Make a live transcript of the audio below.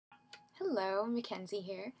Hello, Mackenzie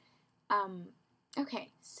here. Um, okay,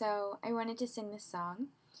 so I wanted to sing this song,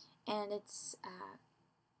 and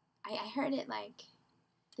I heard it like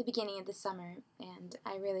the beginning of the summer, and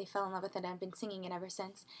I really fell in love with it. I've been singing it ever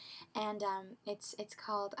since, and it's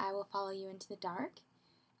called "I Will Follow You Into the Dark,"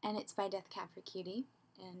 and it's by Death Cab for Cutie,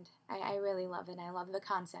 and I really love it. I love the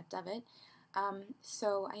concept of it.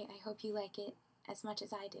 So I hope you like it as much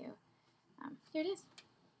as I do. Here it is.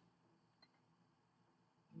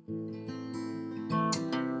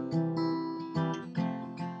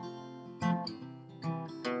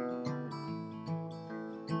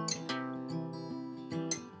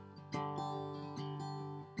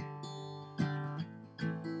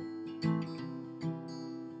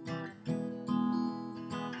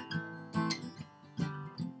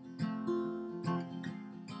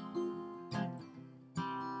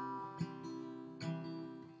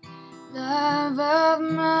 Love of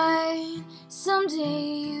mine, someday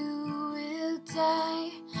you will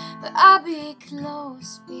die, but I'll be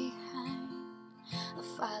close behind. I'll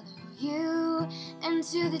follow you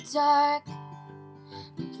into the dark,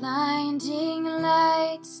 the blinding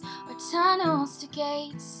lights or tunnels to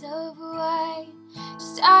gates of white,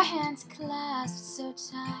 just our hands clasped so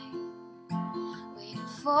tight, waiting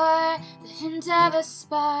for the hint of a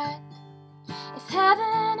spark. If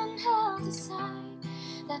heaven and hell decide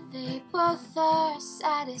that they both are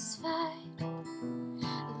satisfied,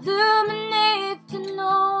 illuminate the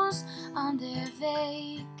nose on their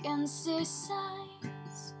vacancy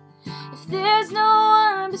signs. If there's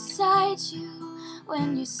no one beside you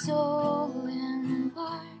when your soul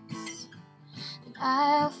embarks, then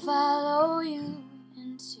I'll follow you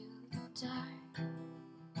into the dark.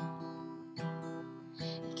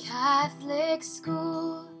 Catholic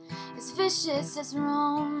school, as vicious as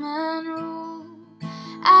Roman rule,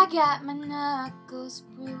 I got my knuckles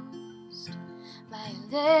bruised by a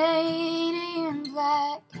lady in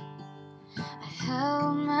black. I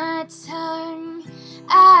held my tongue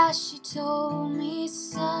as she told me,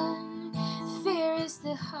 son, fear is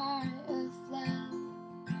the heart of love.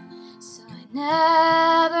 So I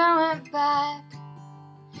never went back.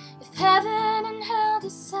 If heaven and hell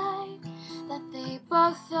decide that they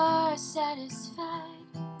both are satisfied,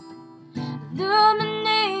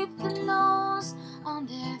 illuminate the nose on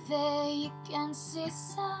their vacancy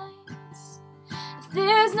signs. If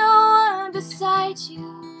there's no one beside you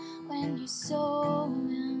when your soul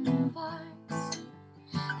embarks,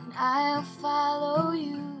 then I'll follow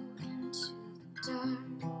you into the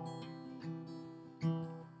dark.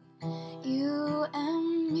 You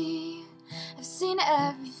and me have seen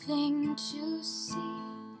everything to see,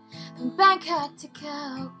 from Bangkok to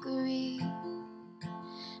Calgary,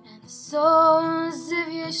 and the soles of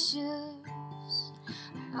your shoes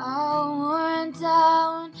are all worn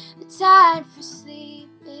down. The time for sleep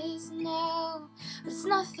is now, but it's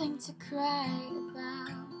nothing to cry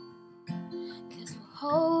about, 'cause we'll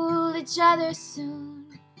hold each other soon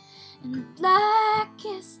in the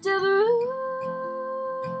blackest of rooms.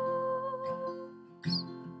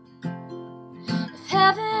 If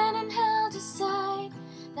heaven and hell decide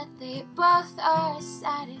that they both are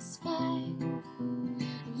satisfied,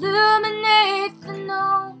 illuminate the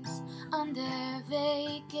nose on their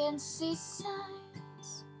vacancy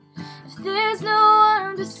signs. If there's no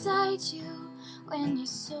one beside you when your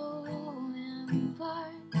soul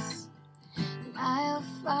embarks, then I'll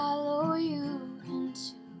follow you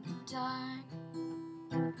into the dark.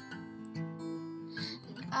 Then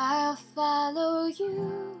I'll follow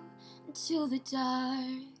you into the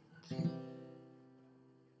dark.